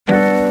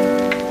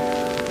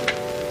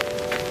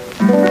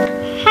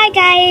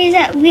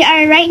we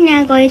are right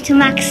now going to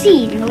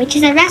Maxine, which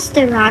is a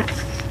restaurant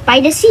by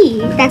the sea.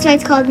 That's why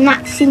it's called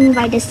Maxine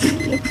by the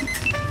Sea.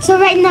 So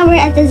right now we're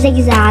at the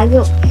zigzag,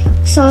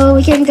 so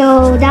we can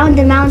go down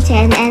the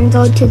mountain and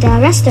go to the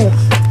restaurant.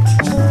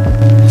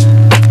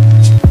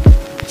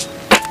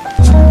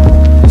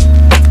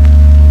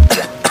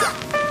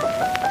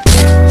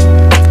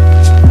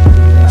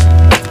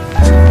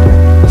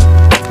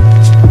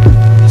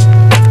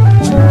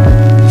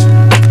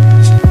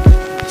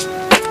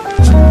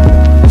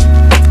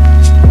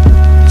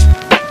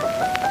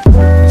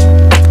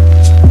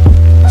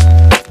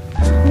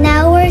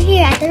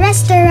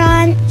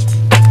 Restaurant.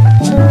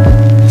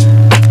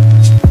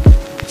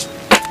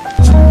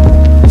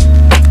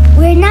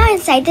 We're now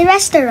inside the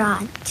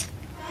restaurant.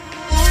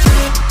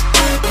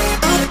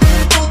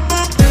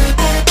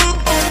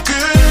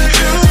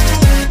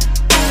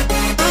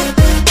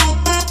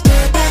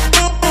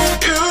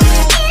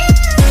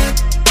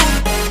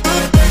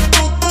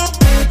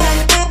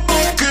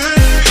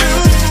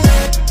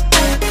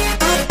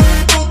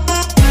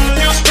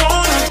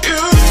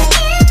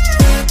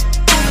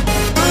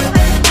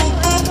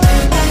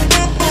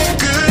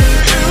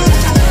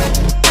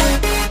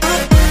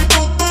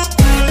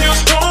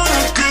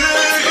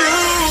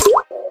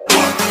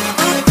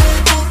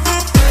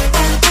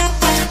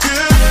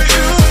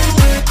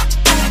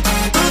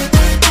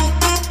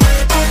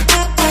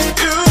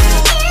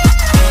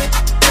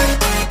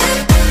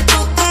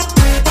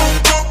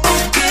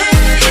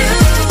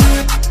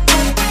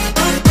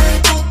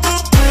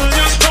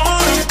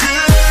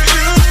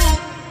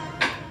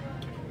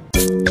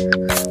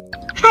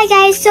 Hi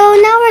guys, so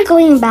now we're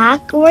going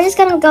back. We're just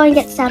gonna go and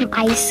get some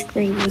ice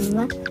cream.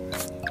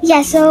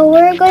 Yeah, so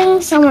we're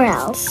going somewhere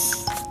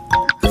else.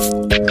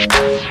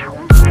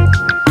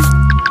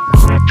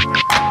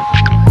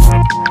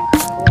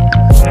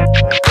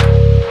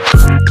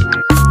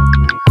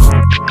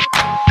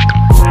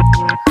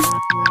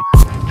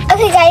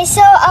 Okay guys,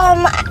 so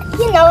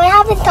I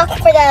haven't talked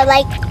for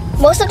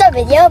most of the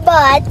video,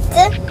 but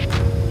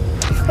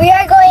we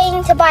are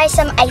going to buy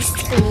some ice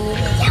cream.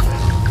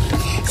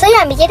 So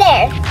yeah, meet you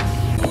there.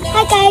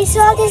 Hi guys, so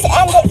I'll just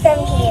end it from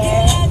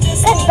here.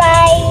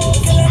 Goodbye.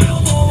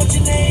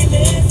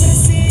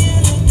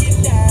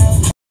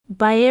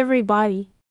 Bye everybody.